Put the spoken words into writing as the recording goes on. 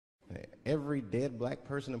every dead black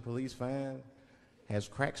person the police find has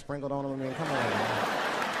crack sprinkled on them? I mean, come on, man.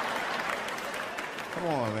 Come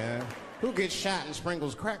on, man. Who gets shot and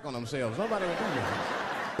sprinkles crack on themselves? Nobody would do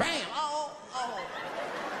that. Bam! Oh, oh.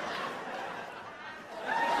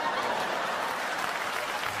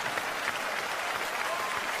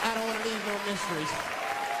 I don't want to leave no mysteries.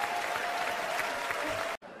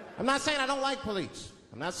 I'm not saying I don't like police.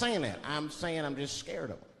 I'm not saying that. I'm saying I'm just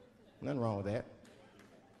scared of them. Nothing wrong with that.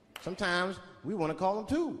 Sometimes we want to call them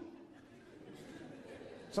too.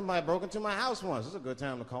 Somebody broke into my house once. It's a good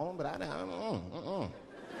time to call them, but I don't.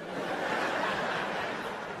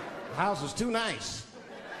 The house is too nice.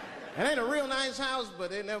 It ain't a real nice house, but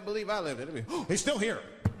they never believe I lived it. Oh, he's still here.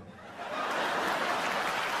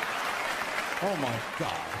 Oh my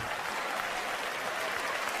God.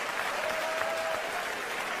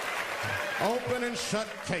 Open and shut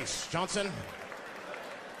case, Johnson.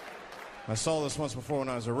 I saw this once before when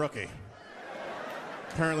I was a rookie.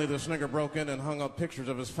 Apparently this nigger broke in and hung up pictures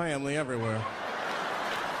of his family everywhere.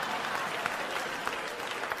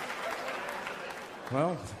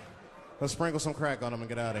 Well, let's sprinkle some crack on him and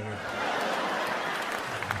get out of here.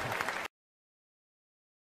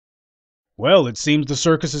 Well, it seems the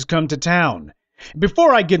circus has come to town.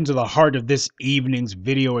 Before I get into the heart of this evening's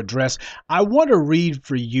video address, I want to read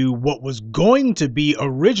for you what was going to be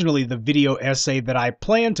originally the video essay that I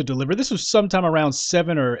planned to deliver. This was sometime around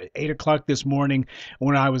 7 or 8 o'clock this morning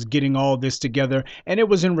when I was getting all this together, and it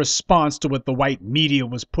was in response to what the white media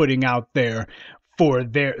was putting out there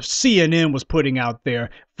CNN was putting out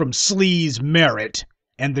there from Sleaze Merritt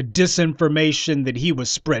and the disinformation that he was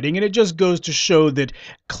spreading. And it just goes to show that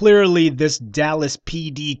clearly this Dallas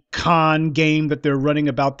PD con game that they're running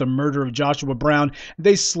about the murder of Joshua Brown,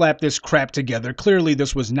 they slapped this crap together. Clearly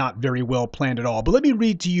this was not very well planned at all. But let me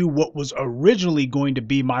read to you what was originally going to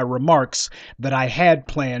be my remarks that I had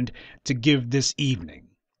planned to give this evening.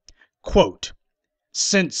 Quote,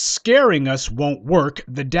 "Since scaring us won't work,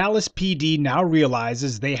 the Dallas PD now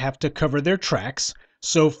realizes they have to cover their tracks.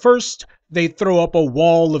 So first, they throw up a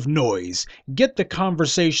wall of noise, get the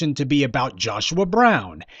conversation to be about Joshua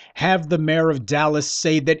Brown, have the mayor of Dallas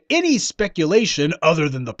say that any speculation other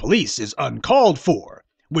than the police is uncalled for,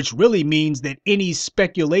 which really means that any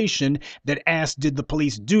speculation that asks did the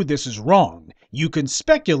police do this is wrong. You can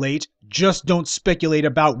speculate, just don't speculate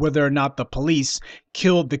about whether or not the police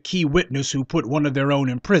killed the key witness who put one of their own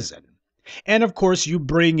in prison. And of course you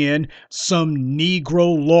bring in some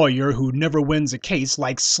Negro lawyer who never wins a case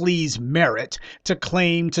like Sleaze Merritt to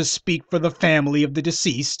claim to speak for the family of the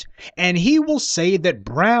deceased, and he will say that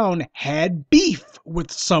Brown had beef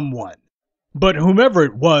with someone. But whomever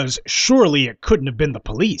it was, surely it couldn't have been the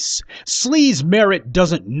police. Sleaze Merritt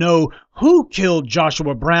doesn't know who killed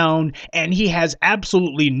Joshua Brown, and he has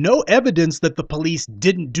absolutely no evidence that the police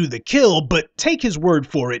didn't do the kill, but take his word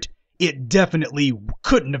for it, it definitely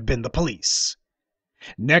couldn't have been the police.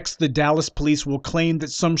 Next, the Dallas police will claim that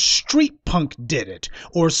some street punk did it,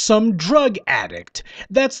 or some drug addict.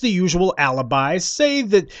 That's the usual alibi. Say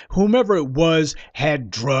that whomever it was had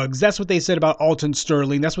drugs. That's what they said about Alton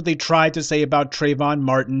Sterling. That's what they tried to say about Trayvon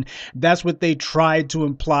Martin. That's what they tried to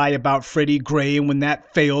imply about Freddie Gray, and when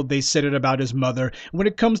that failed, they said it about his mother. When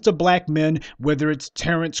it comes to black men, whether it's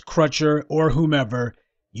Terrence Crutcher or whomever,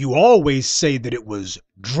 you always say that it was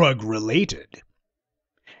drug-related.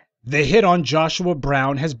 The hit on Joshua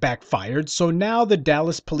Brown has backfired, so now the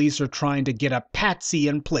Dallas police are trying to get a patsy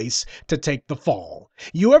in place to take the fall.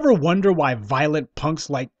 You ever wonder why violent punks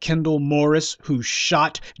like Kendall Morris, who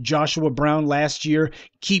shot Joshua Brown last year,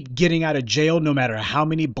 keep getting out of jail no matter how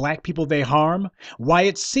many black people they harm? Why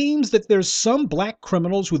it seems that there's some black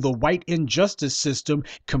criminals who the white injustice system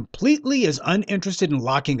completely is uninterested in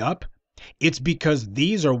locking up? It's because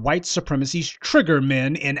these are white supremacy's trigger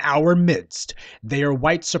men in our midst. They are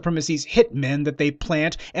white supremacy's hitmen that they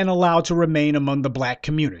plant and allow to remain among the black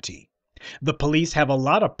community. The police have a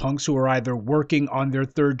lot of punks who are either working on their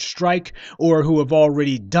third strike or who have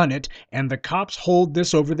already done it, and the cops hold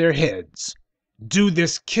this over their heads. Do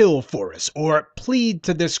this kill for us, or plead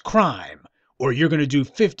to this crime, or you're going to do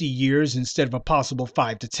 50 years instead of a possible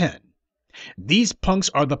 5 to 10. These punks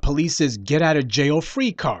are the police's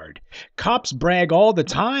get-out-of-jail-free card. Cops brag all the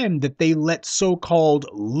time that they let so-called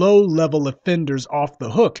low-level offenders off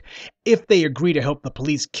the hook if they agree to help the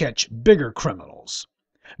police catch bigger criminals.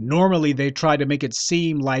 Normally, they try to make it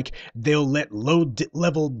seem like they'll let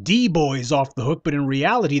low-level D-boys off the hook, but in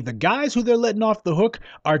reality, the guys who they're letting off the hook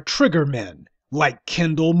are trigger men, like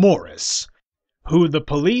Kendall Morris, who the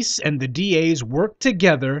police and the DAs work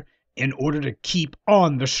together in order to keep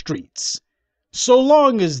on the streets. So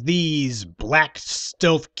long as these black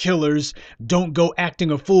stealth killers don't go acting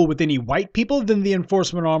a fool with any white people, then the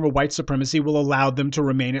enforcement arm of white supremacy will allow them to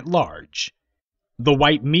remain at large. The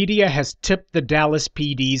white media has tipped the Dallas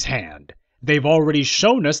PD's hand. They've already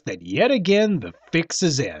shown us that yet again the fix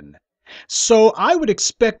is in. So I would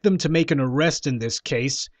expect them to make an arrest in this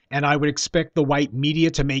case, and I would expect the white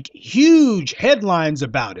media to make huge headlines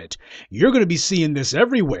about it. You're going to be seeing this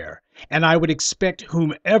everywhere, and I would expect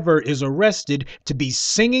whomever is arrested to be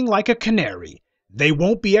singing like a canary. They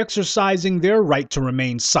won't be exercising their right to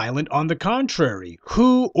remain silent. On the contrary,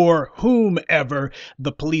 who or whomever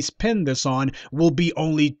the police pin this on will be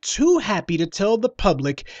only too happy to tell the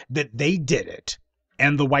public that they did it.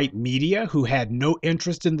 And the white media, who had no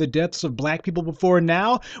interest in the deaths of black people before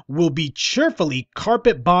now, will be cheerfully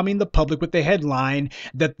carpet bombing the public with the headline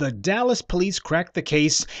that the Dallas police cracked the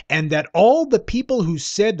case and that all the people who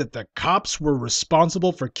said that the cops were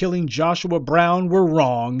responsible for killing Joshua Brown were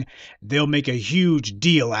wrong. They'll make a huge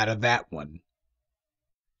deal out of that one.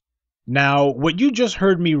 Now, what you just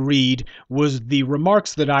heard me read was the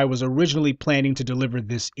remarks that I was originally planning to deliver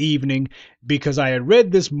this evening, because I had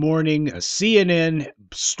read this morning a CNN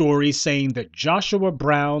story saying that Joshua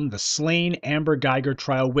Brown, the slain Amber Guyger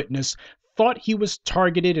trial witness, thought he was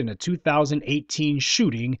targeted in a 2018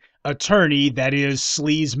 shooting, attorney, that is,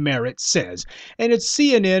 Sleaze Merritt, says. And it's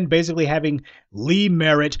CNN basically having Lee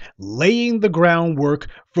Merritt laying the groundwork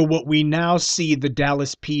for what we now see the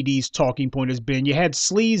Dallas PD's talking point has been. You had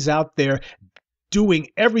Sleaze out there doing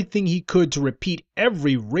everything he could to repeat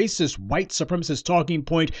every racist white supremacist talking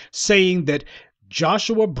point, saying that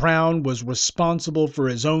Joshua Brown was responsible for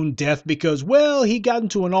his own death because, well, he got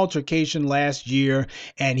into an altercation last year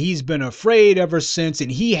and he's been afraid ever since,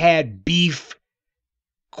 and he had beef.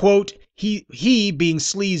 Quote, he being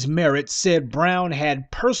Sleaze Merritt, said Brown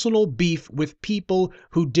had personal beef with people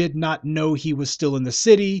who did not know he was still in the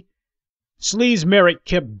city. Sleaze Merritt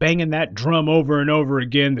kept banging that drum over and over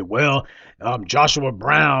again that, well, Joshua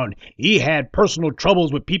Brown, he had personal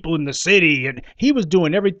troubles with people in the city, and he was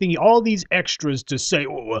doing everything, all these extras to say,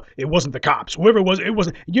 oh, well, it wasn't the cops. Whoever it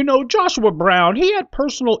wasn't. Joshua Brown, he had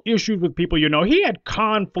personal issues with people, he had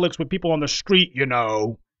conflicts with people on the street,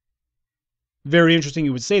 Very interesting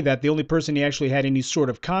you would say that. The only person he actually had any sort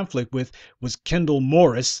of conflict with was Kendall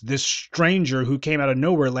Morris, this stranger who came out of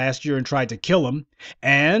nowhere last year and tried to kill him.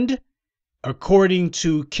 And according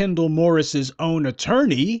to Kendall Morris's own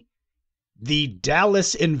attorney, the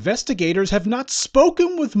Dallas investigators have not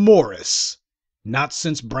spoken with Morris, not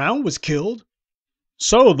since Brown was killed.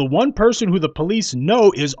 So the one person who the police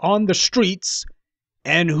know is on the streets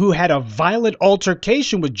and who had a violent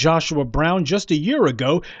altercation with Joshua Brown just a year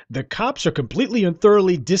ago, the cops are completely and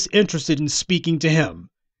thoroughly disinterested in speaking to him.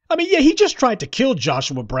 Yeah, he just tried to kill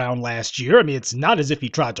Joshua Brown last year. It's not as if he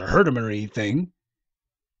tried to hurt him or anything.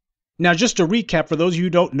 Now, just to recap, for those of you who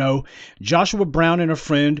don't know, Joshua Brown and a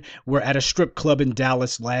friend were at a strip club in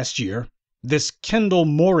Dallas last year. This Kendall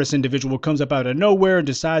Morris individual comes up out of nowhere and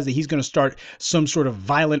decides that he's going to start some sort of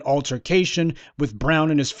violent altercation with Brown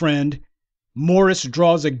and his friend. Morris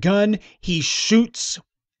draws a gun, he shoots,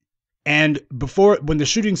 and when the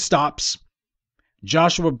shooting stops,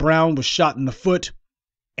 Joshua Brown was shot in the foot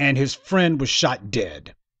and his friend was shot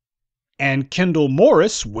dead. And Kendall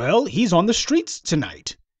Morris, well, he's on the streets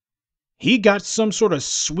tonight. He got some sort of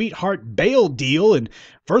sweetheart bail deal, and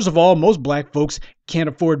first of all, most black folks can't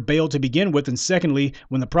afford bail to begin with, and secondly,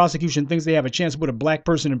 when the prosecution thinks they have a chance to put a black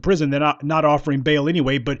person in prison, they're not offering bail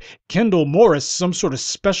anyway. But Kendall Morris, some sort of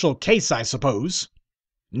special case, I suppose.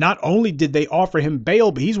 Not only did they offer him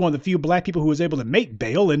bail, but he's one of the few black people who was able to make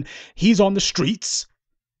bail, and he's on the streets.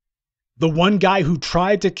 The one guy who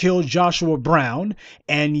tried to kill Joshua Brown,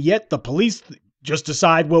 and yet the police just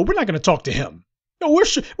decide, well, we're not going to talk to him.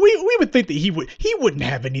 We would think that he wouldn't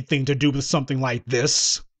have anything to do with something like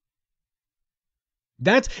this.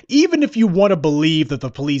 That's even if you want to believe that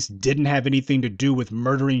the police didn't have anything to do with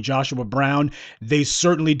murdering Joshua Brown, they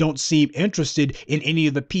certainly don't seem interested in any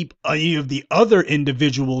of the other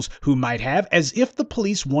individuals who might have, as if the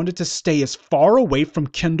police wanted to stay as far away from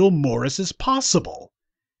Kendall Morris as possible.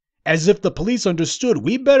 As if the police understood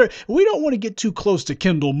we don't want to get too close to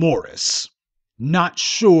Kendall Morris. Not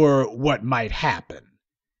sure what might happen.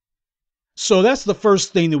 So that's the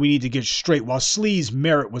first thing that we need to get straight. While Sleaze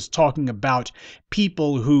Merritt was talking about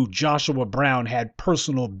people who Joshua Brown had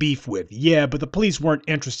personal beef with. Yeah, but the police weren't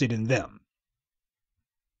interested in them.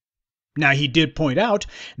 Now, he did point out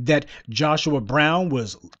that Joshua Brown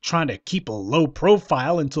was trying to keep a low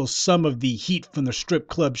profile until some of the heat from the strip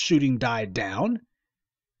club shooting died down.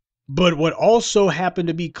 But what also happened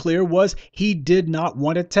to be clear was he did not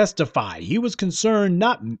want to testify. He was concerned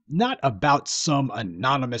not about some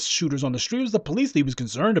anonymous shooters on the street. It was the police that he was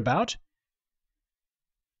concerned about.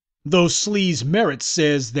 Though Sleaze Merritt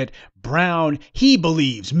says that Brown, he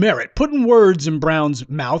believes, Merritt, putting words in Brown's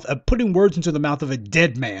mouth, putting words into the mouth of a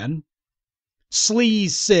dead man.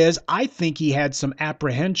 Sleaze says, I think he had some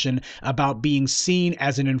apprehension about being seen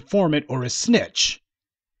as an informant or a snitch.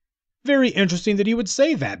 Very interesting that he would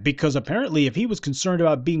say that, because apparently if he was concerned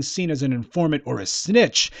about being seen as an informant or a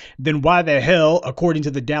snitch, then why the hell, according to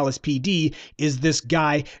the Dallas PD, is this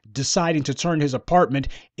guy deciding to turn his apartment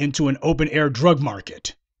into an open-air drug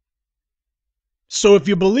market? So if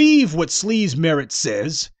you believe what Sleaze Merritt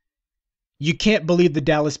says, you can't believe the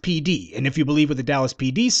Dallas PD. And if you believe what the Dallas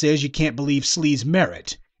PD says, you can't believe Sleaze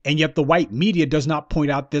Merritt. And yet the white media does not point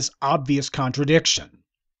out this obvious contradiction.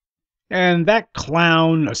 And that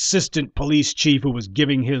clown assistant police chief who was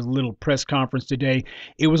giving his little press conference today,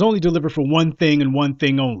 it was only delivered for one thing and one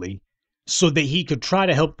thing only, so that he could try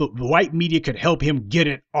to help, the white media could help him get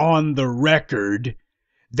it on the record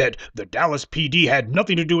that the Dallas PD had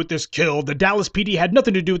nothing to do with this kill. The Dallas PD had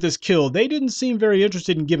nothing to do with this kill. They didn't seem very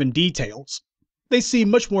interested in giving details. They seem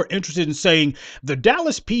much more interested in saying the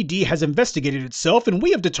Dallas PD has investigated itself and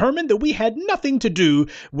we have determined that we had nothing to do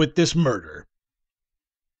with this murder.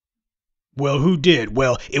 Well, who did?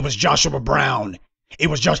 Well, it was Joshua Brown.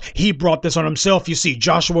 He brought this on himself, you see.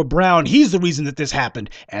 Joshua Brown, he's the reason that this happened.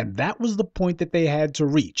 And that was the point that they had to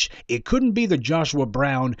reach. It couldn't be that Joshua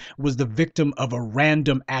Brown was the victim of a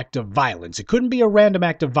random act of violence. It couldn't be a random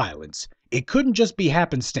act of violence. It couldn't just be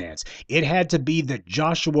happenstance. It had to be that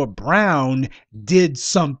Joshua Brown did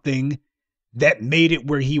something that made it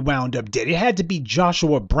where he wound up dead. It had to be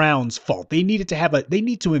Joshua Brown's fault. They need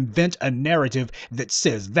to invent a narrative that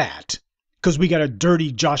says that. Because we got to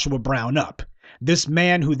dirty Joshua Brown up. This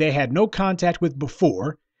man who they had no contact with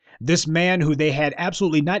before, this man who they had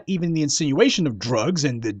absolutely not even the insinuation of drugs,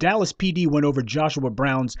 and the Dallas PD went over Joshua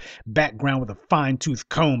Brown's background with a fine-tooth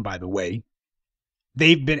comb, by the way.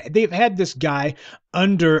 They've had this guy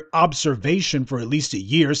under observation for at least a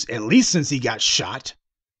year, at least since he got shot.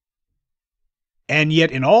 And yet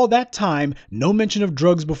in all that time, no mention of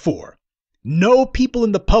drugs before. No people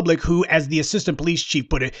in the public who, as the assistant police chief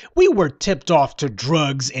put it, we were tipped off to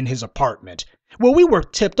drugs in his apartment. Well, we were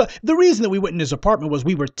tipped off. The reason that we went in his apartment was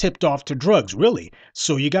we were tipped off to drugs, really.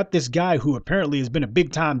 So you got this guy who apparently has been a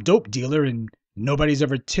big time dope dealer and nobody's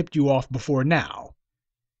ever tipped you off before now.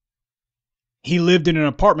 He lived in an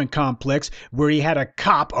apartment complex where he had a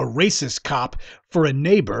cop, a racist cop, for a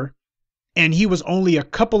neighbor, and he was only a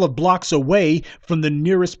couple of blocks away from the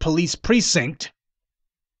nearest police precinct.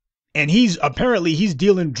 And he's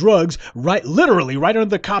dealing drugs literally right under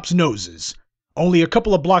the cops' noses. Only a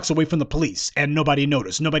couple of blocks away from the police, and nobody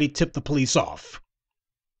noticed. Nobody tipped the police off.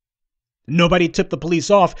 Nobody tipped the police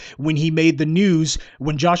off when he made the news,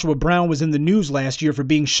 when Joshua Brown was in the news last year for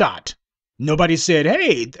being shot. Nobody said,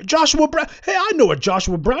 hey, Joshua Brown, hey, I know a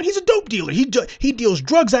Joshua Brown. He's a dope dealer. He deals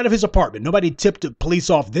drugs out of his apartment. Nobody tipped the police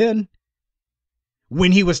off then.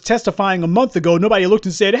 When he was testifying a month ago, nobody looked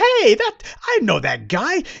and said, hey, I know that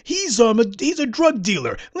guy. He's a drug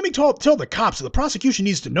dealer. Let me tell the cops. The prosecution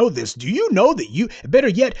needs to know this. Do you know that better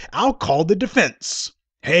yet, I'll call the defense.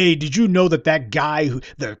 Hey, did you know that guy,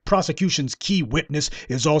 the prosecution's key witness,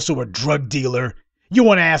 is also a drug dealer? You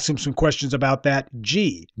want to ask him some questions about that?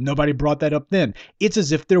 Gee, nobody brought that up then. It's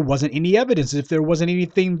as if there wasn't any evidence, as if there wasn't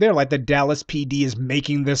anything there, like the Dallas PD is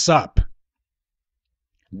making this up.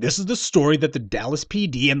 This is the story that the Dallas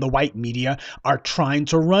PD and the white media are trying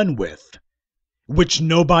to run with, which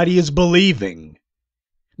nobody is believing.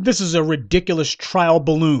 This is a ridiculous trial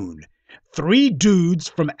balloon. 3 dudes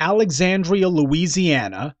from Alexandria,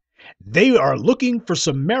 Louisiana. They are looking for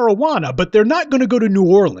some marijuana, but they're not going to go to New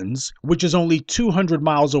Orleans, which is only 200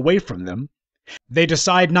 miles away from them. They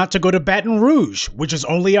decide not to go to Baton Rouge, which is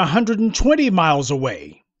only 120 miles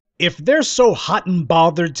away. If they're so hot and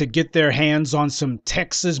bothered to get their hands on some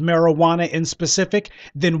Texas marijuana in specific,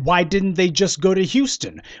 then why didn't they just go to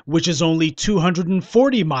Houston, which is only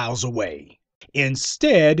 240 miles away?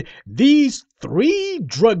 Instead, these 3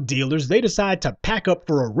 drug dealers, they decide to pack up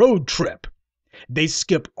for a road trip. They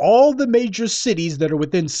skip all the major cities that are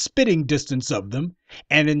within spitting distance of them,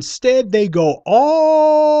 and instead they go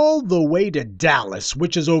all the way to Dallas,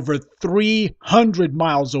 which is over 300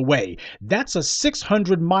 miles away. That's a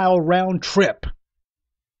 600-mile round trip.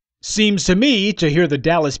 Seems to me, to hear the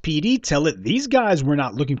Dallas PD tell it, these guys were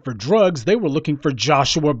not looking for drugs, they were looking for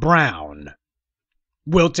Joshua Brown.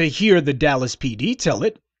 Well, to hear the Dallas PD tell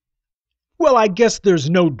it, well, I guess there's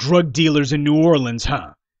no drug dealers in New Orleans,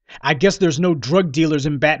 huh? I guess there's no drug dealers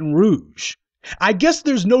in Baton Rouge. I guess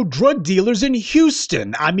there's no drug dealers in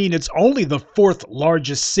Houston. I mean, it's only the fourth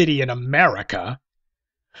largest city in America.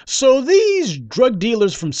 So these drug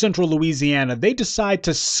dealers from central Louisiana, they decide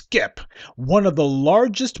to skip one of the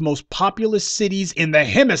largest, most populous cities in the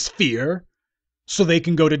hemisphere so they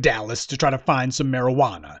can go to Dallas to try to find some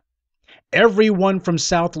marijuana. Everyone from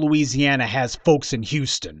South Louisiana has folks in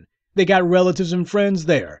Houston. They got relatives and friends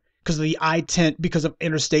there because of the I-10, because of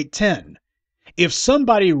Interstate 10. If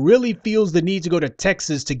somebody really feels the need to go to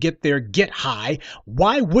Texas to get their get high,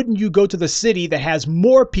 why wouldn't you go to the city that has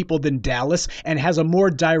more people than Dallas and has a more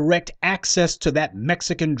direct access to that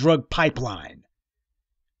Mexican drug pipeline?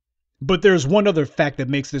 But there's one other fact that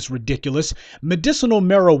makes this ridiculous. Medicinal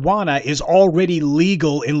marijuana is already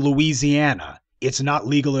legal in Louisiana. It's not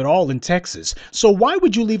legal at all in Texas. So why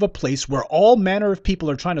would you leave a place where all manner of people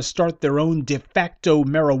are trying to start their own de facto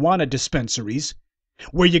marijuana dispensaries,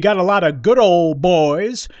 where you got a lot of good old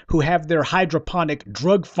boys who have their hydroponic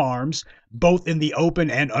drug farms both in the open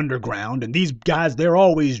and underground, and these guys, they're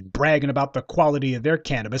always bragging about the quality of their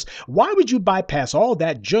cannabis. Why would you bypass all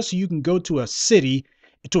that just so you can go to a city,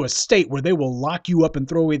 to a state where they will lock you up and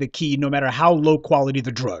throw away the key no matter how low quality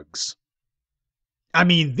the drugs? I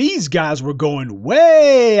mean, these guys were going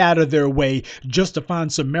way out of their way just to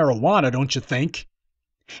find some marijuana, don't you think?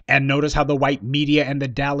 And notice how the white media and the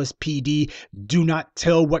Dallas PD do not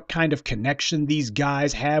tell what kind of connection these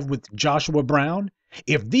guys have with Joshua Brown.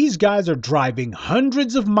 If these guys are driving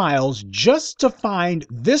hundreds of miles just to find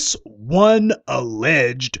this one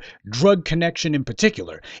alleged drug connection in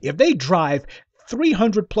particular, if they drive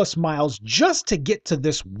 300 plus miles just to get to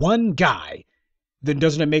this one guy, then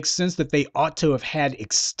doesn't it make sense that they ought to have had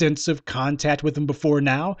extensive contact with him before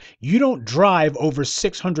now? You don't drive over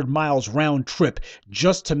 600 miles round trip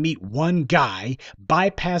just to meet one guy,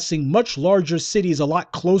 bypassing much larger cities a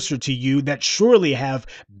lot closer to you that surely have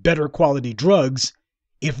better quality drugs,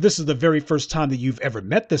 if this is the very first time that you've ever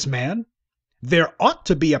met this man. There ought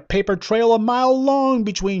to be a paper trail a mile long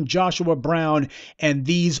between Joshua Brown and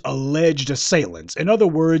these alleged assailants. In other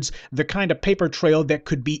words, the kind of paper trail that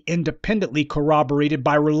could be independently corroborated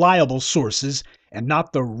by reliable sources and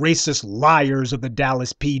not the racist liars of the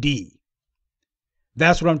Dallas PD.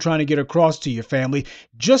 That's what I'm trying to get across to you, family.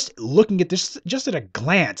 Just looking at this, just at a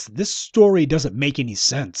glance, this story doesn't make any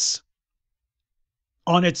sense.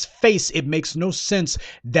 On its face, it makes no sense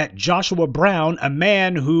that Joshua Brown, a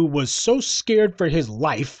man who was so scared for his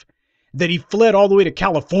life that he fled all the way to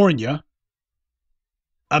California,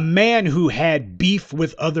 a man who had beef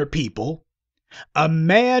with other people, a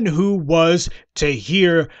man who was, to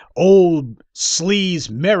hear old Sleaze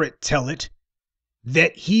Merritt tell it,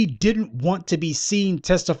 that he didn't want to be seen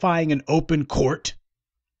testifying in open court,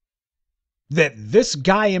 that this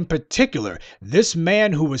guy in particular, this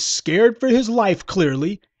man who was scared for his life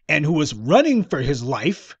clearly, and who was running for his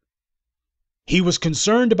life, he was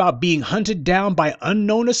concerned about being hunted down by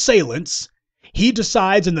unknown assailants. He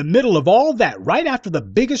decides in the middle of all that, right after the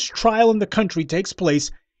biggest trial in the country takes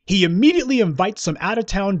place, he immediately invites some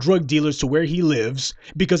out-of-town drug dealers to where he lives,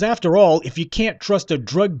 because after all, if you can't trust a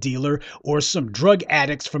drug dealer or some drug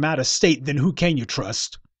addicts from out of state, then who can you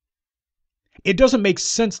trust? It doesn't make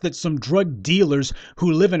sense that some drug dealers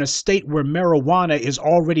who live in a state where marijuana is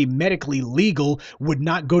already medically legal would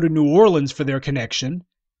not go to New Orleans for their connection.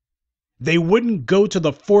 They wouldn't go to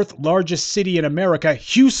the fourth largest city in America,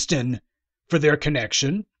 Houston, for their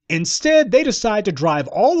connection. Instead, they decide to drive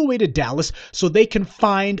all the way to Dallas so they can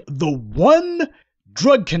find the one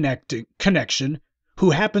drug connection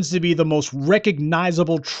who happens to be the most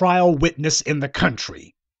recognizable trial witness in the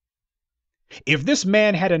country. If this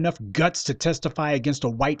man had enough guts to testify against a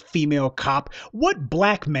white female cop, what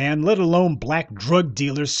black man, let alone black drug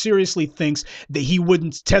dealer, seriously thinks that he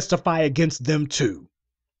wouldn't testify against them too?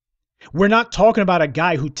 We're not talking about a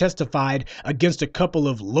guy who testified against a couple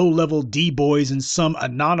of low-level D-boys in some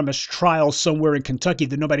anonymous trial somewhere in Kentucky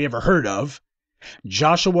that nobody ever heard of.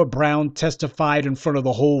 Joshua Brown testified in front of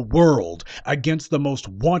the whole world against the most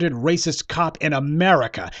wanted racist cop in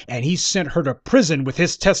America, and he sent her to prison with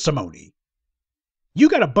his testimony. You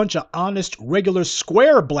got a bunch of honest, regular,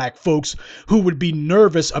 square black folks who would be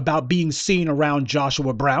nervous about being seen around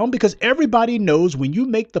Joshua Brown because everybody knows when you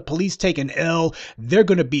make the police take an L, they're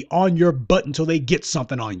going to be on your butt until they get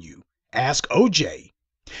something on you. Ask OJ.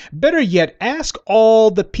 Better yet, ask all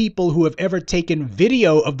the people who have ever taken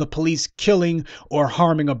video of the police killing or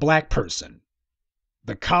harming a black person.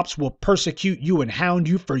 The cops will persecute you and hound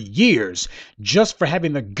you for years just for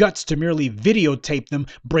having the guts to merely videotape them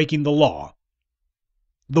breaking the law.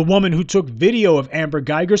 The woman who took video of Amber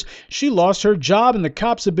Guyger, she lost her job and the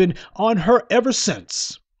cops have been on her ever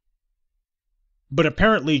since. But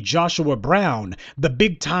apparently Joshua Brown, the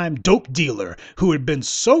big-time dope dealer who had been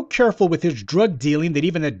so careful with his drug dealing that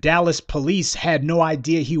even the Dallas police had no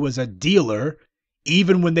idea he was a dealer,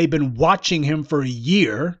 even when they'd been watching him for a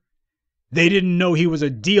year. They didn't know he was a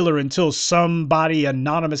dealer until somebody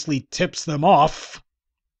anonymously tips them off.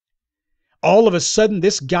 All of a sudden,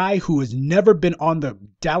 this guy who has never been on the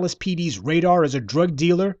Dallas PD's radar as a drug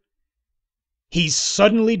dealer, he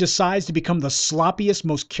suddenly decides to become the sloppiest,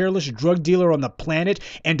 most careless drug dealer on the planet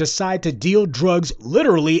and decide to deal drugs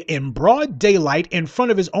literally in broad daylight in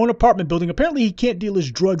front of his own apartment building. Apparently, he can't deal his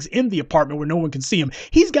drugs in the apartment where no one can see him.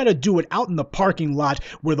 He's got to do it out in the parking lot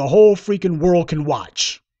where the whole freaking world can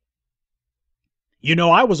watch. You know,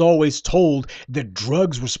 I was always told that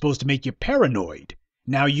drugs were supposed to make you paranoid.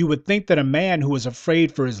 Now, you would think that a man who was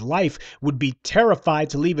afraid for his life would be terrified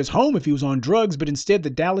to leave his home if he was on drugs, but instead the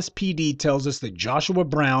Dallas PD tells us that Joshua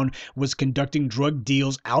Brown was conducting drug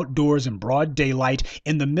deals outdoors in broad daylight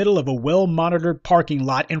in the middle of a well-monitored parking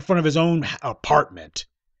lot in front of his own apartment.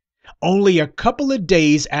 Only a couple of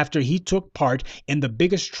days after he took part in the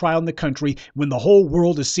biggest trial in the country when the whole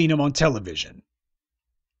world has seen him on television.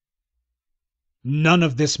 None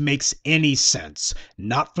of this makes any sense,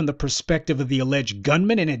 not from the perspective of the alleged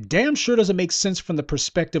gunman, and it damn sure doesn't make sense from the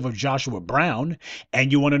perspective of Joshua Brown.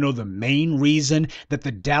 And you want to know the main reason that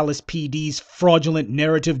the Dallas PD's fraudulent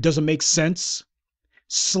narrative doesn't make sense?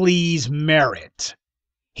 Sleaze Merritt.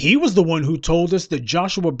 He was the one who told us that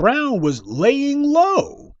Joshua Brown was laying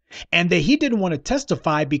low and that he didn't want to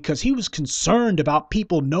testify because he was concerned about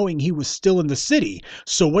people knowing he was still in the city.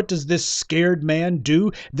 So what does this scared man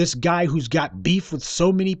do? This guy who's got beef with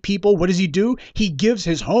so many people, what does he do? He gives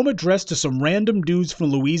his home address to some random dudes from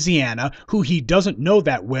Louisiana who he doesn't know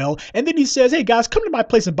that well. And then he says, hey guys, come to my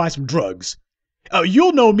place and buy some drugs.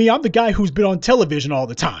 You'll know me. I'm the guy who's been on television all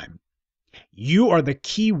the time. You are the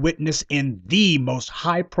key witness in the most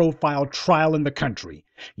high-profile trial in the country.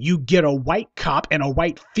 You get a white cop and a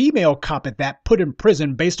white female cop at that put in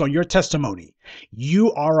prison based on your testimony.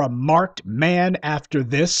 You are a marked man after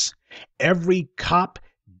this. Every cop,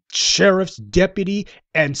 sheriff's deputy,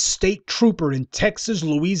 and state trooper in Texas,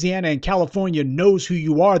 Louisiana, and California knows who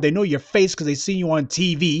you are. They know your face because they see you on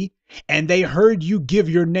TV. And they heard you give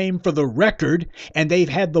your name for the record, and they've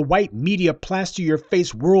had the white media plaster your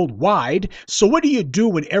face worldwide. So what do you do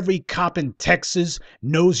when every cop in Texas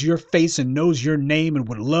knows your face and knows your name and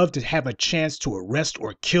would love to have a chance to arrest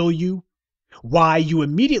or kill you? Why, you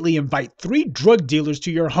immediately invite 3 drug dealers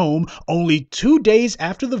to your home only 2 days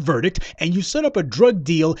after the verdict, and you set up a drug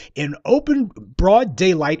deal in open, broad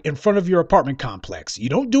daylight in front of your apartment complex. You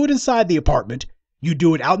don't do it inside the apartment. You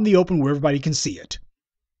do it out in the open where everybody can see it.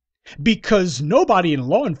 Because nobody in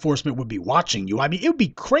law enforcement would be watching you. I mean, it would be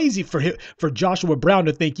crazy for Joshua Brown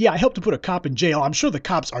to think, yeah, I helped to put a cop in jail. I'm sure the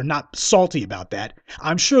cops are not salty about that.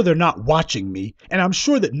 I'm sure they're not watching me, and I'm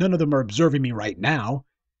sure that none of them are observing me right now.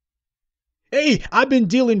 Hey, I've been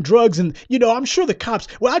dealing drugs and, I'm sure the cops,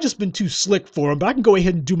 well, I've just been too slick for them, but I can go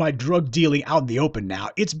ahead and do my drug dealing out in the open now.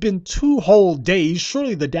 It's been 2 whole days.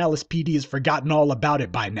 Surely the Dallas PD has forgotten all about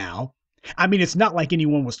it by now. I mean, it's not like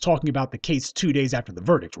anyone was talking about the case 2 days after the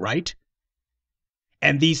verdict, right?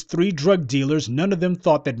 And these 3 drug dealers, none of them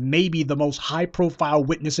thought that maybe the most high-profile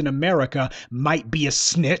witness in America might be a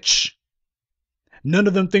snitch. None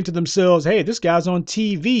of them think to themselves, hey, this guy's on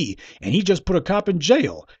TV and he just put a cop in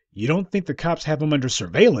jail. You don't think the cops have him under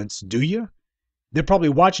surveillance, do you? They're probably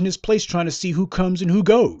watching his place trying to see who comes and who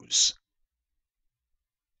goes.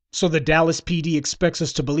 So the Dallas PD expects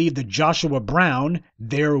us to believe that Joshua Brown,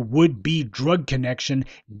 their would-be drug connection,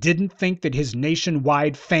 didn't think that his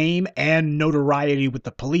nationwide fame and notoriety with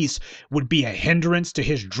the police would be a hindrance to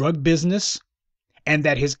his drug business, and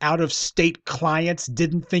that his out-of-state clients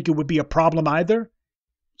didn't think it would be a problem either.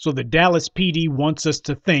 So the Dallas PD wants us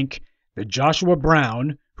to think that Joshua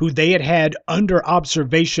Brown, who they had had under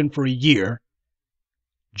observation for a year,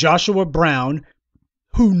 Joshua Brown,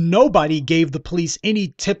 who nobody gave the police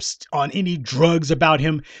any tips on any drugs about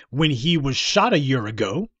him when he was shot a year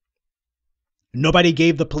ago. Nobody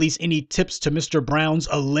gave the police any tips to Mr. Brown's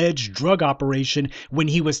alleged drug operation when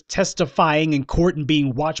he was testifying in court and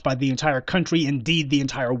being watched by the entire country, indeed the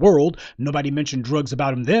entire world. Nobody mentioned drugs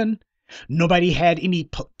about him then. Nobody had any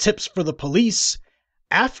tips for the police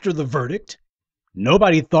after the verdict.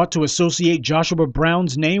 Nobody thought to associate Joshua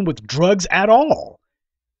Brown's name with drugs at all.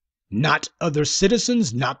 Not other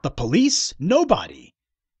citizens, not the police, nobody.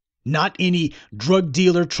 Not any drug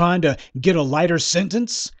dealer trying to get a lighter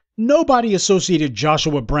sentence. Nobody associated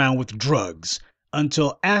Joshua Brown with drugs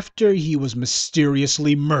until after he was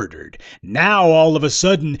mysteriously murdered. Now, all of a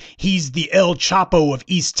sudden, he's the El Chapo of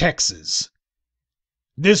East Texas.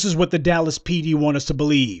 This is what the Dallas PD want us to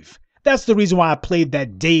believe. That's the reason why I played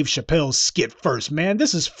that Dave Chappelle skit first, man.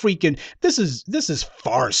 This is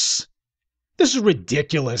farce. This is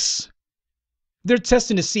ridiculous. They're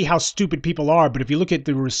testing to see how stupid people are, but if you look at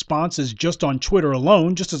the responses just on Twitter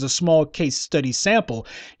alone, just as a small case study sample,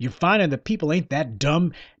 you're finding that people ain't that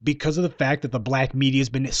dumb because of the fact that the black media has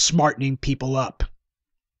been smartening people up.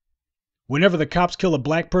 Whenever the cops kill a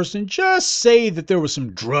black person, just say that there was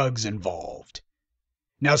some drugs involved.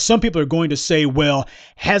 Now, some people are going to say, well,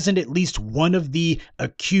 hasn't at least one of the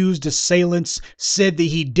accused assailants said that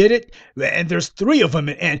he did it? And there's 3 of them.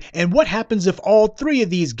 And what happens if all 3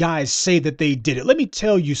 of these guys say that they did it? Let me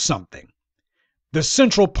tell you something. The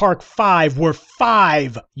Central Park 5 were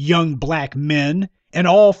 5 young black men, and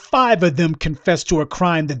all 5 of them confessed to a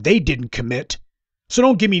crime that they didn't commit. So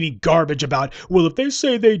don't give me any garbage about, well, if they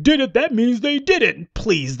say they did it, that means they did it.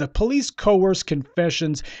 Please, the police coerce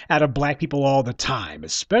confessions out of black people all the time,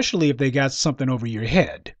 especially if they got something over your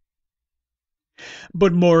head.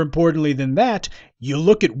 But more importantly than that, you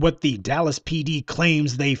look at what the Dallas PD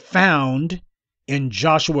claims they found in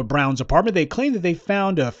Joshua Brown's apartment. They claim that they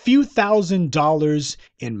found a few $1,000s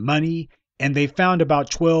in money, and they found about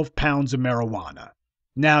 12 pounds of marijuana.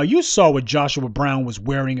 Now, you saw what Joshua Brown was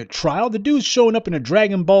wearing at trial. The dude's showing up in a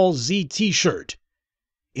Dragon Ball Z t-shirt.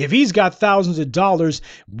 If he's got thousands of dollars,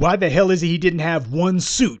 why the hell is it he didn't have one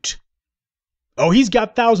suit? Oh, he's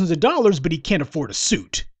got thousands of dollars, but he can't afford a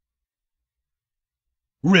suit.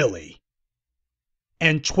 Really?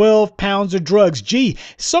 And 12 pounds of drugs. Gee,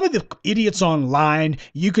 some of the idiots online,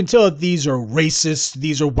 you can tell that these are racists,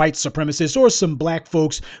 these are white supremacists, or some black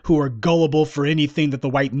folks who are gullible for anything that the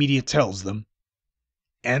white media tells them.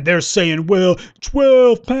 And they're saying, well,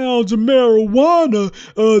 12 pounds of marijuana,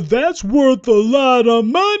 that's worth a lot of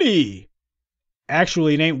money.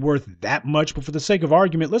 Actually, it ain't worth that much, but for the sake of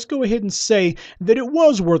argument, let's go ahead and say that it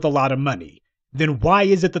was worth a lot of money. Then why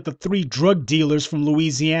is it that the 3 drug dealers from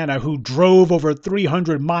Louisiana who drove over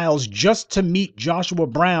 300 miles just to meet Joshua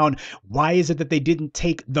Brown, why is it that they didn't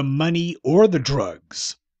take the money or the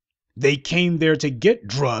drugs? They came there to get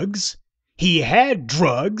drugs. He had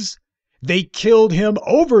drugs. They killed him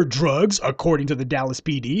over drugs, according to the Dallas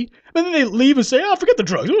PD. And then they leave and say, oh, forget the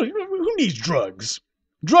drugs. Who needs drugs?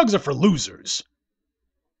 Drugs are for losers.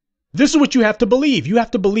 This is what you have to believe. You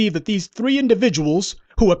have to believe that these 3 individuals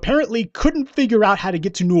who apparently couldn't figure out how to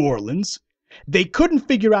get to New Orleans, they couldn't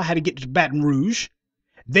figure out how to get to Baton Rouge,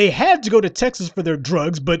 they had to go to Texas for their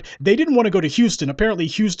drugs, but they didn't want to go to Houston. Apparently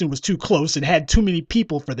Houston was too close and had too many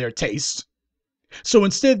people for their taste. So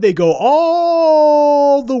instead they go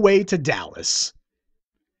all the way to Dallas.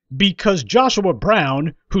 Because Joshua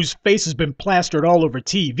Brown, whose face has been plastered all over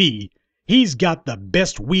TV, he's got the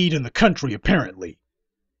best weed in the country apparently.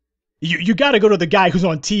 You got to go to the guy who's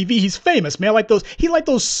on TV. He's famous, man. He like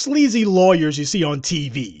those sleazy lawyers you see on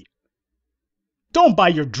TV. Don't buy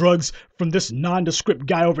your drugs from this nondescript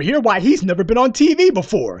guy over here. Why, he's never been on TV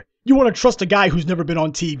before. You want to trust a guy who's never been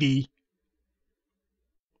on TV?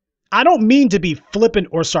 I don't mean to be flippant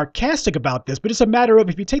or sarcastic about this, but it's a matter of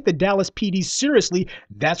if you take the Dallas PD seriously,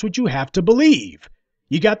 that's what you have to believe.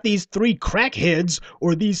 You got these 3 crackheads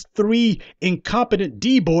or these 3 incompetent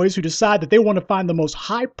D-boys who decide that they want to find the most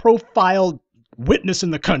high-profile witness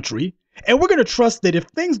in the country. And we're going to trust that if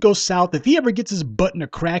things go south, if he ever gets his butt in a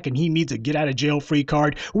crack and he needs a get-out-of-jail-free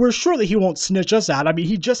card, we're sure that he won't snitch us out. I mean,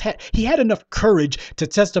 he had enough courage to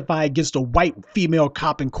testify against a white female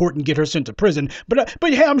cop in court and get her sent to prison. But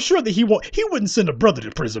hey, I'm sure that he wouldn't send a brother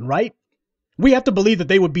to prison, right? We have to believe that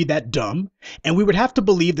they would be that dumb, and we would have to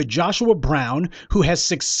believe that Joshua Brown, who has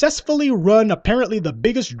successfully run apparently the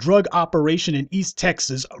biggest drug operation in East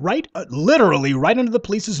Texas, literally right under the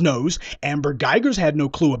police's nose, Amber Geiger's had no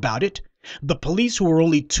clue about it. The police who were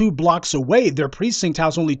only 2 blocks away, their precinct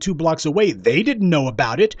house only 2 blocks away, they didn't know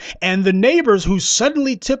about it. And the neighbors who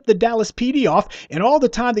suddenly tipped the Dallas PD off, and all the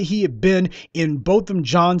time that he had been in Botham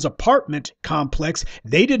Jean's apartment complex,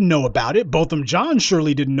 they didn't know about it. Botham Jean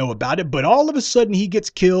surely didn't know about it, but all of a sudden he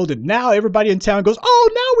gets killed, and now everybody in town goes, oh,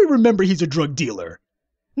 now we remember he's a drug dealer.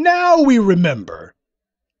 Now we remember.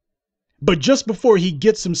 But just before he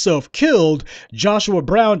gets himself killed, Joshua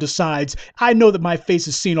Brown decides, I know that my face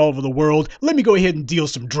is seen all over the world. Let me go ahead and deal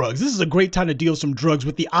some drugs. This is a great time to deal some drugs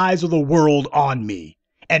with the eyes of the world on me.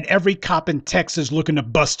 And every cop in Texas looking to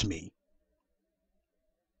bust me.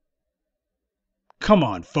 Come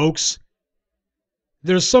on, folks.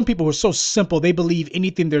 There's some people who are so simple they believe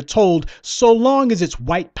anything they're told so long as it's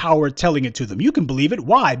white power telling it to them. You can believe it.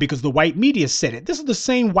 Why? Because the white media said it. This is the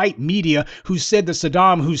same white media who said that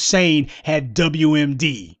Saddam Hussein had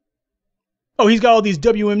WMD. Oh, he's got all these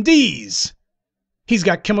WMDs. He's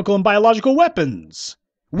got chemical and biological weapons.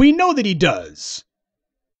 We know that he does.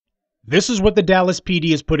 This is what the Dallas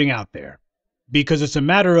PD is putting out there. Because it's a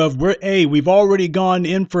matter of, we've already gone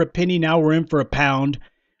in for a penny, now we're in for a pound.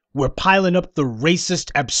 We're piling up the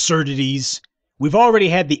racist absurdities. We've already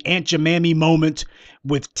had the Aunt Jemima moment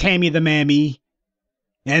with Tammy the Mammy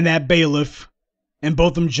and that bailiff and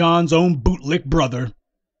both of them John's own bootlick brother.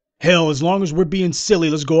 Hell, as long as we're being silly,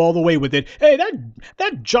 let's go all the way with it. Hey,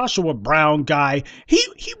 that Joshua Brown guy,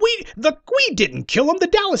 we didn't kill him. The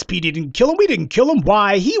Dallas PD didn't kill him. We didn't kill him.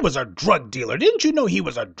 Why? He was a drug dealer. Didn't you know he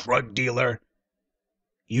was a drug dealer?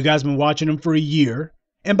 You guys been watching him for a year.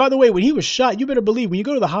 And by the way, when he was shot, you better believe when you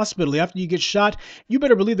go to the hospital after you get shot, you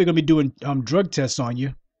better believe they're going to be doing drug tests on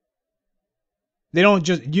you. You don't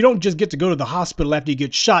just get to go to the hospital after you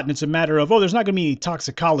get shot and it's a matter of, there's not going to be any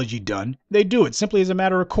toxicology done. They do it simply as a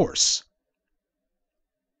matter of course.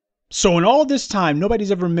 So in all this time,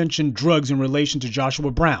 nobody's ever mentioned drugs in relation to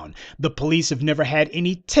Joshua Brown. The police have never had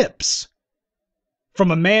any tips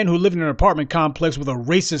from a man who lived in an apartment complex with a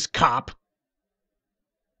racist cop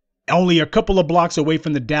only a couple of blocks away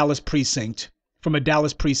from the Dallas precinct, from a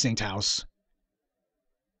Dallas precinct house.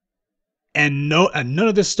 And none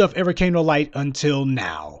of this stuff ever came to light until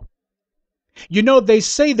now. You know, they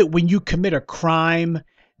say that when you commit a crime,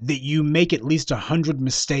 that you make at least 100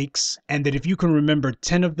 mistakes, and that if you can remember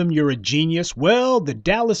 10 of them, you're a genius. Well, the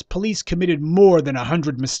Dallas police committed more than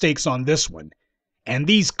 100 mistakes on this one. And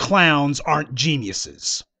these clowns aren't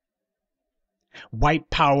geniuses. White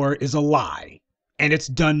power is a lie, and it's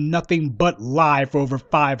done nothing but lie for over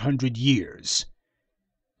 500 years.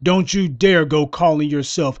 Don't you dare go calling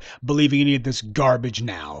yourself believing any of this garbage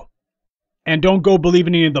now. And don't go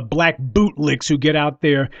believing any of the black bootlicks who get out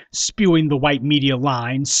there spewing the white media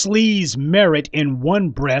line. Sleaze Merritt in one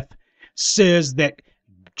breath says that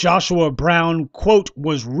Joshua Brown, quote,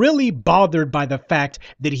 was really bothered by the fact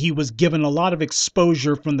that he was given a lot of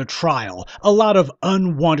exposure from the trial, a lot of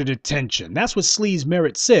unwanted attention. That's what Sleaze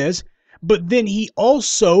Merritt says. But then he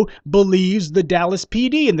also believes the Dallas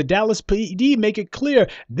PD, and the Dallas PD make it clear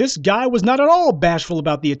this guy was not at all bashful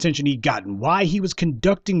about the attention he'd gotten. Why? He was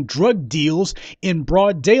conducting drug deals in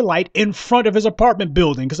broad daylight in front of his apartment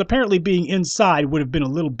building, because apparently being inside would have been a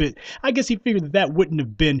little bit, I guess he figured that wouldn't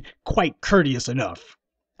have been quite courteous enough.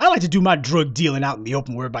 I like to do my drug dealing out in the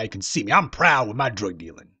open where everybody can see me. I'm proud with my drug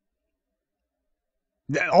dealing.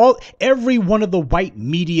 Every one of the white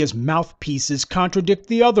media's mouthpieces contradict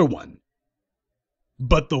the other one.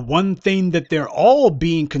 But the one thing that they're all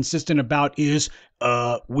being consistent about is,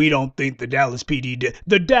 we don't think the Dallas PD did.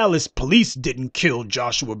 The Dallas police didn't kill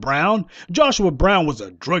Joshua Brown. Joshua Brown was a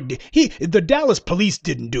drug dealer. The Dallas police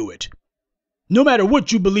didn't do it. No matter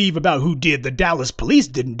what you believe about who did, the Dallas police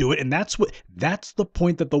didn't do it. And that's the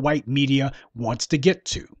point that the white media wants to get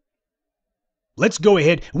to. Let's go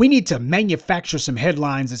ahead. We need to manufacture some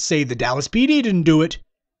headlines that say the Dallas PD didn't do it.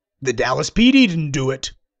 The Dallas PD didn't do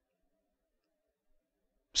it.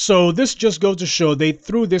 So this just goes to show they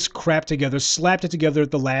threw this crap together, slapped it together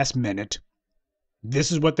at the last minute. This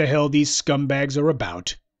is what the hell these scumbags are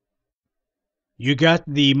about. You got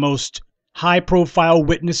the most high-profile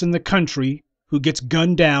witness in the country who gets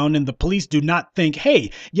gunned down, and the police do not think, hey,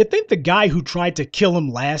 you think the guy who tried to kill him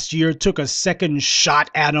last year took a second shot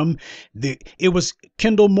at him? It was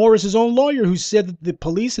Kendall Morris's own lawyer who said that the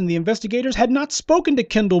police and the investigators had not spoken to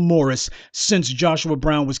Kendall Morris since Joshua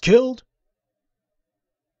Brown was killed.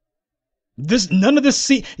 None of this,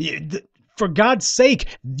 for God's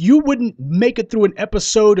sake, you wouldn't make it through an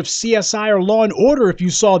episode of CSI or Law and Order if you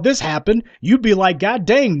saw this happen. You'd be like, God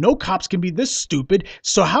dang, no cops can be this stupid.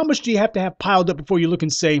 So how much do you have to have piled up before you look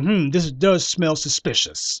and say, this does smell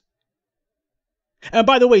suspicious? And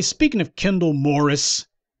by the way, speaking of Kendall Morris,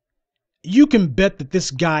 you can bet that this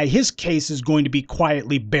guy, his case is going to be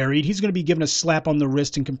quietly buried. He's going to be given a slap on the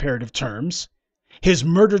wrist in comparative terms. His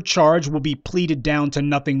murder charge will be pleaded down to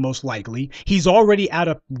nothing most likely. He's already out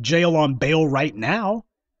of jail on bail right now.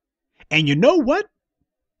 And you know what?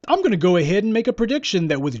 I'm going to go ahead and make a prediction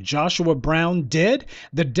that with Joshua Brown dead,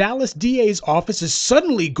 the Dallas DA's office is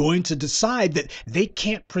suddenly going to decide that they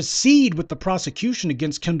can't proceed with the prosecution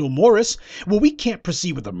against Kendall Morris. Well, we can't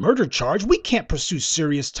proceed with a murder charge. We can't pursue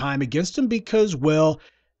serious time against him because, well,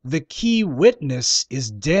 the key witness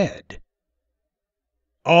is dead.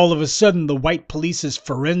 All of a sudden, the white police's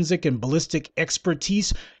forensic and ballistic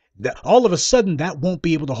expertise, all of a sudden, that won't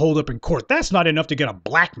be able to hold up in court. That's not enough to get a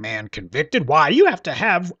black man convicted. Why? You have to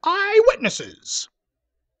have eyewitnesses.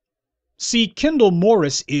 See, Kendall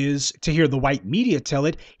Morris is, to hear the white media tell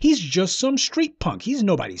it, he's just some street punk. He's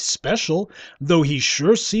nobody special, though he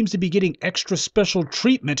sure seems to be getting extra special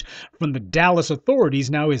treatment from the Dallas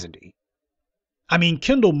authorities now, isn't he? I mean,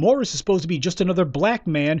 Kendall Morris is supposed to be just another black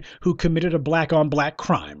man who committed a black-on-black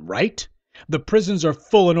crime, right? The prisons are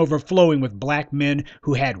full and overflowing with black men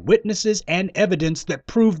who had witnesses and evidence that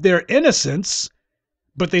proved their innocence,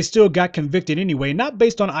 but they still got convicted anyway, not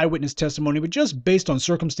based on eyewitness testimony, but just based on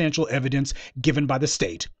circumstantial evidence given by the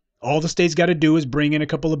state. All the state's got to do is bring in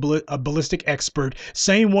a ballistic expert,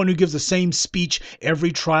 same one who gives the same speech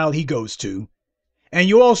every trial he goes to. And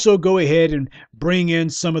you also go ahead and bring in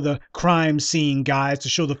some of the crime scene guys to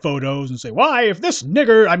show the photos and say, why, if this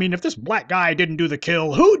black guy didn't do the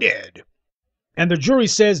kill, who did? And the jury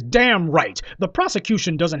says, damn right, the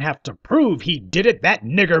prosecution doesn't have to prove he did it. That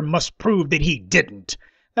nigger must prove that he didn't.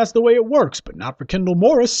 That's the way it works, but not for Kendall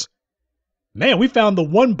Morris. Man, we found the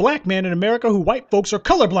one black man in America who white folks are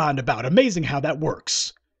colorblind about. Amazing how that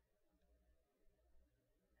works.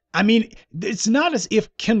 I mean, it's not as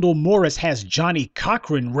if Kendall Morris has Johnny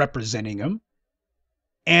Cochran representing him.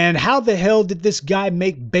 And how the hell did this guy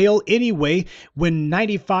make bail anyway when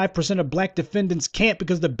 95% of black defendants can't,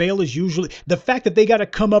 because the bail is usually, the fact that they got to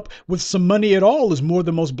come up with some money at all is more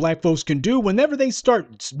than most black folks can do. Whenever they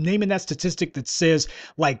start naming that statistic that says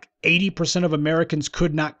like 80% of Americans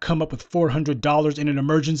could not come up with $400 in an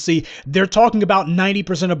emergency, they're talking about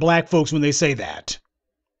 90% of black folks when they say that.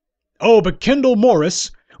 Oh, but Kendall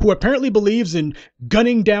Morris, who apparently believes in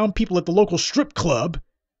gunning down people at the local strip club,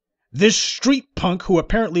 this street punk who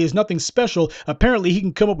apparently is nothing special, apparently he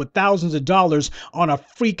can come up with thousands of dollars on a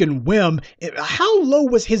freaking whim. How low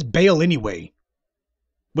was his bail anyway?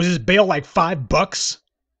 Was his bail like $5?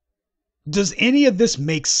 Does any of this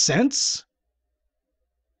make sense?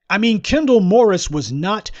 I mean, Kendall Morris was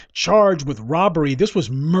not charged with robbery. This was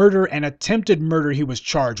murder and attempted murder he was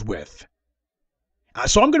charged with.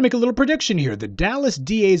 So I'm going to make a little prediction here. The Dallas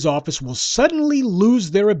DA's office will suddenly lose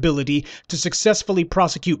their ability to successfully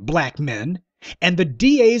prosecute black men, and the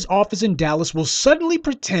DA's office in Dallas will suddenly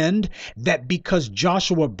pretend that because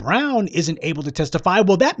Joshua Brown isn't able to testify,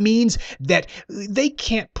 well, that means that they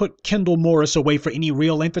can't put Kendall Morris away for any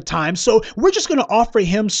real length of time. So we're just going to offer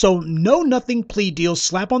him some know-nothing plea deal,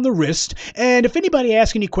 slap on the wrist. And if anybody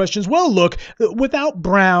asks any questions, well, look, without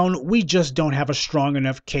Brown, we just don't have a strong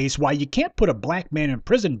enough case. Why, you can't put a black man in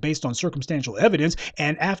prison based on circumstantial evidence.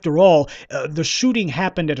 And after all, the shooting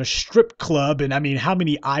happened at a strip club. And I mean, how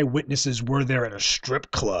many eyewitnesses were there at a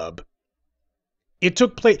strip club? It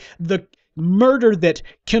took place, the murder that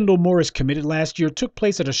Kendall Morris committed last year took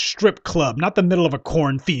place at a strip club, not the middle of a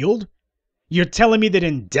cornfield. You're telling me that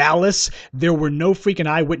in Dallas there were no freaking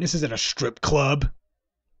eyewitnesses at a strip club?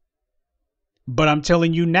 But I'm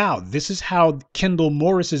telling you now, this is how Kendall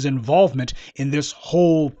Morris's involvement in this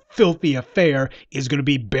whole filthy affair is going to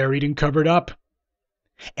be buried and covered up.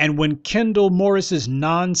 And when Kendall Morris's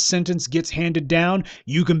non-sentence gets handed down,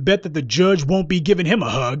 you can bet that the judge won't be giving him a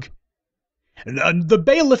hug. The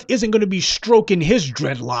bailiff isn't going to be stroking his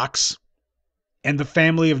dreadlocks. And the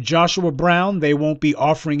family of Joshua Brown, they won't be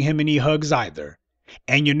offering him any hugs either.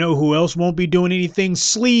 And you know who else won't be doing anything?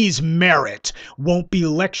 Sleaze Merritt won't be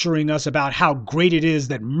lecturing us about how great it is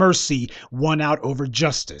that mercy won out over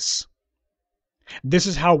justice. This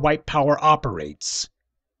is how white power operates.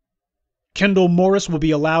 Kendall Morris will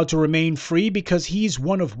be allowed to remain free because he's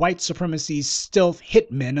one of white supremacy's stealth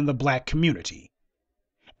hitmen in the black community.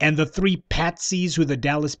 And the three patsies who the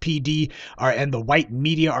Dallas PD and the white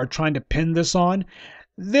media are trying to pin this on,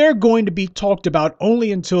 they're going to be talked about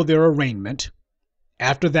only until their arraignment.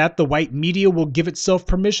 After that, the white media will give itself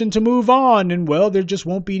permission to move on, and well, there just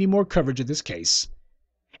won't be any more coverage of this case.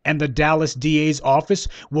 And the Dallas DA's office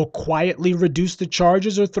will quietly reduce the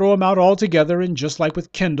charges or throw them out altogether, and just like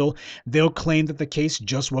with Kendall, they'll claim that the case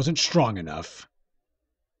just wasn't strong enough.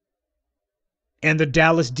 And the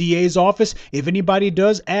Dallas DA's office, if anybody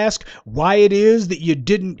does ask why it is that you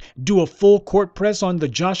didn't do a full court press on the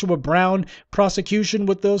Joshua Brown prosecution,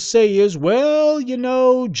 what they'll say is, well, you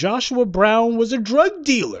know, Joshua Brown was a drug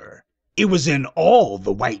dealer. It was in all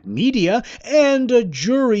the white media, and a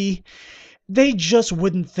jury, they just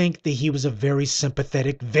wouldn't think that he was a very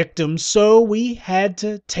sympathetic victim, so we had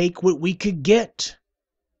to take what we could get.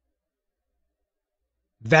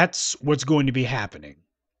 That's what's going to be happening.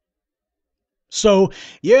 So,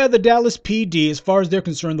 yeah, the Dallas PD, as far as they're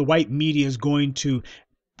concerned, the white media is going to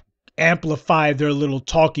amplify their little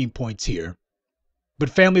talking points here. But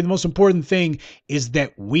family, the most important thing is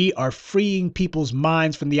that we are freeing people's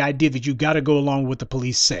minds from the idea that you got to go along with what the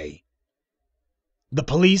police say. The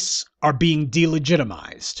police are being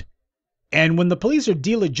delegitimized. And when the police are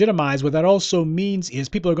delegitimized, what that also means is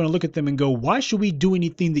people are going to look at them and go, why should we do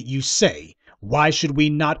anything that you say? Why should we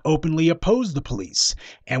not openly oppose the police?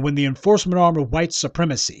 And when the enforcement arm of white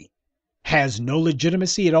supremacy has no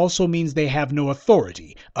legitimacy, it also means they have no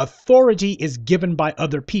authority. Authority is given by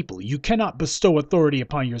other people. You cannot bestow authority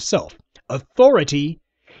upon yourself. Authority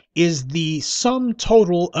is the sum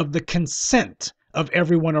total of the consent of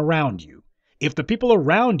everyone around you. If the people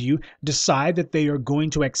around you decide that they are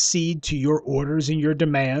going to accede to your orders and your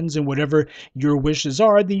demands and whatever your wishes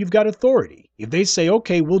are, then you've got authority. If they say,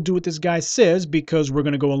 okay, we'll do what this guy says because we're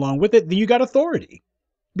going to go along with it, then you got authority.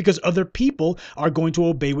 Because other people are going to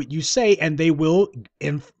obey what you say and they will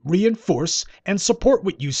reinforce and support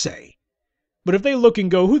what you say. But if they look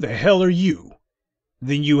and go, who the hell are you?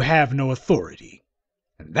 Then you have no authority.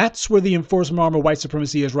 And that's where the enforcement arm of white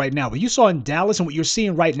supremacy is right now. What you saw in Dallas and what you're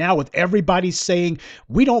seeing right now with everybody saying,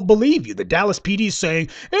 we don't believe you. The Dallas PD saying,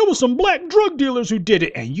 it was some black drug dealers who did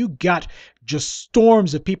it. And you got just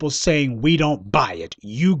storms of people saying, we don't buy it.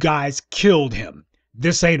 You guys killed him.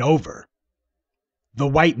 This ain't over. The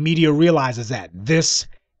white media realizes that. This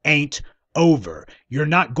ain't over. You're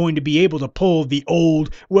not going to be able to pull the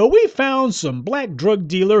old, well, we found some black drug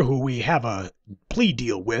dealer who we have a plea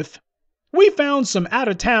deal with. We found some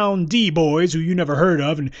out-of-town D-boys who you never heard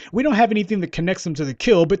of, and we don't have anything that connects them to the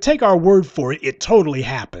kill, but take our word for it, it totally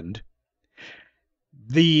happened.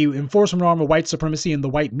 The enforcement arm of white supremacy and the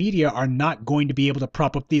white media are not going to be able to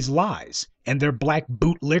prop up these lies. And their black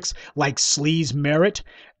bootlicks like Sleaze Merritt,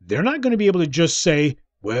 they're not going to be able to just say,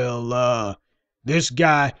 well, this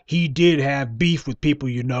guy, he did have beef with people,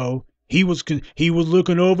 you know. He was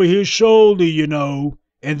looking over his shoulder, you know.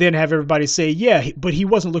 And then have everybody say, yeah, but he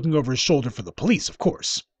wasn't looking over his shoulder for the police, of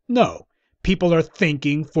course. No, people are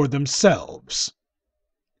thinking for themselves.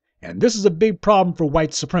 And this is a big problem for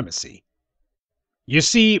white supremacy. You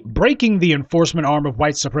see, breaking the enforcement arm of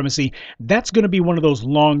white supremacy, that's going to be one of those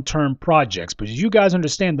long-term projects. But as you guys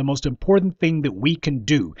understand, the most important thing that we can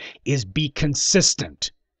do is be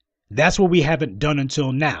consistent. That's what we haven't done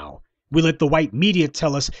until now. We let the white media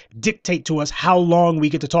tell us, dictate to us how long we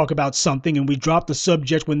get to talk about something, and we drop the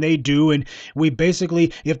subject when they do. And we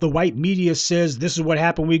basically, if the white media says this is what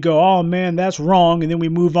happened, we go, oh man, that's wrong. And then we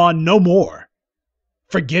move on. No more.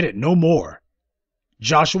 Forget it. No more.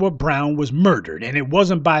 Joshua Brown was murdered, and it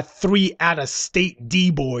wasn't by 3 out-of-state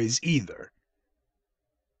D-boys either.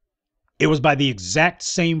 It was by the exact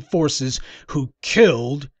same forces who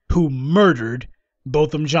murdered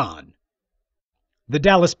Botham Jean. The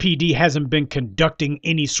Dallas PD hasn't been conducting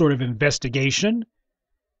any sort of investigation.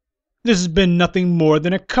 This has been nothing more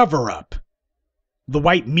than a cover-up. The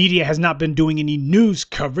white media has not been doing any news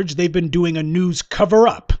coverage. They've been doing a news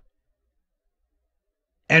cover-up.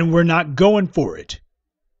 And we're not going for it.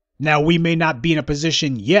 Now, we may not be in a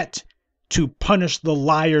position yet to punish the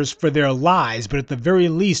liars for their lies, but at the very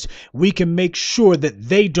least, we can make sure that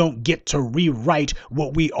they don't get to rewrite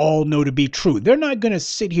what we all know to be true. They're not going to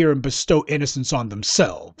sit here and bestow innocence on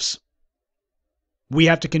themselves. We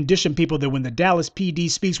have to condition people that when the Dallas PD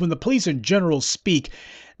speaks, when the police in general speak,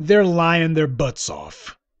 they're lying their butts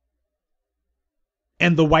off.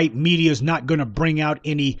 And the white media is not going to bring out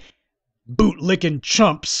any bootlicking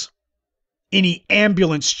chumps, any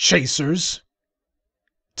ambulance chasers,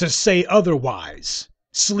 to say otherwise.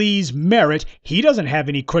 Sleaze Merritt, he doesn't have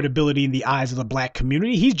any credibility in the eyes of the black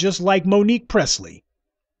community. He's just like Monique Presley.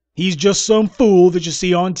 He's just some fool that you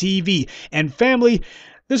see on TV. And family,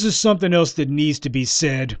 this is something else that needs to be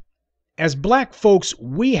said. As black folks,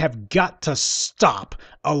 we have got to stop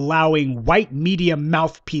allowing white media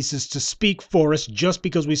mouthpieces to speak for us just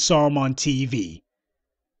because we saw them on TV.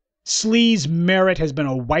 Sleaze Merritt has been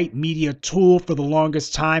a white media tool for the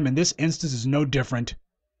longest time, and this instance is no different.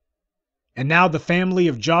 And now the family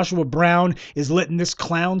of Joshua Brown is letting this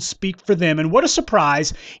clown speak for them. And what a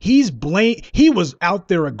surprise. He was out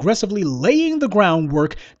there aggressively laying the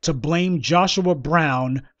groundwork to blame Joshua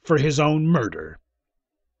Brown for his own murder.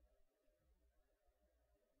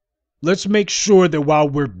 Let's make sure that while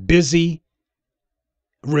we're busy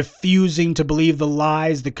refusing to believe the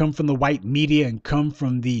lies that come from the white media and come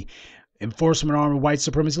from the enforcement arm of white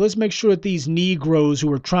supremacy, let's make sure that these Negroes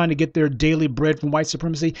who are trying to get their daily bread from white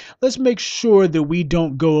supremacy, let's make sure that we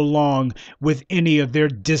don't go along with any of their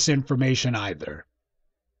disinformation either.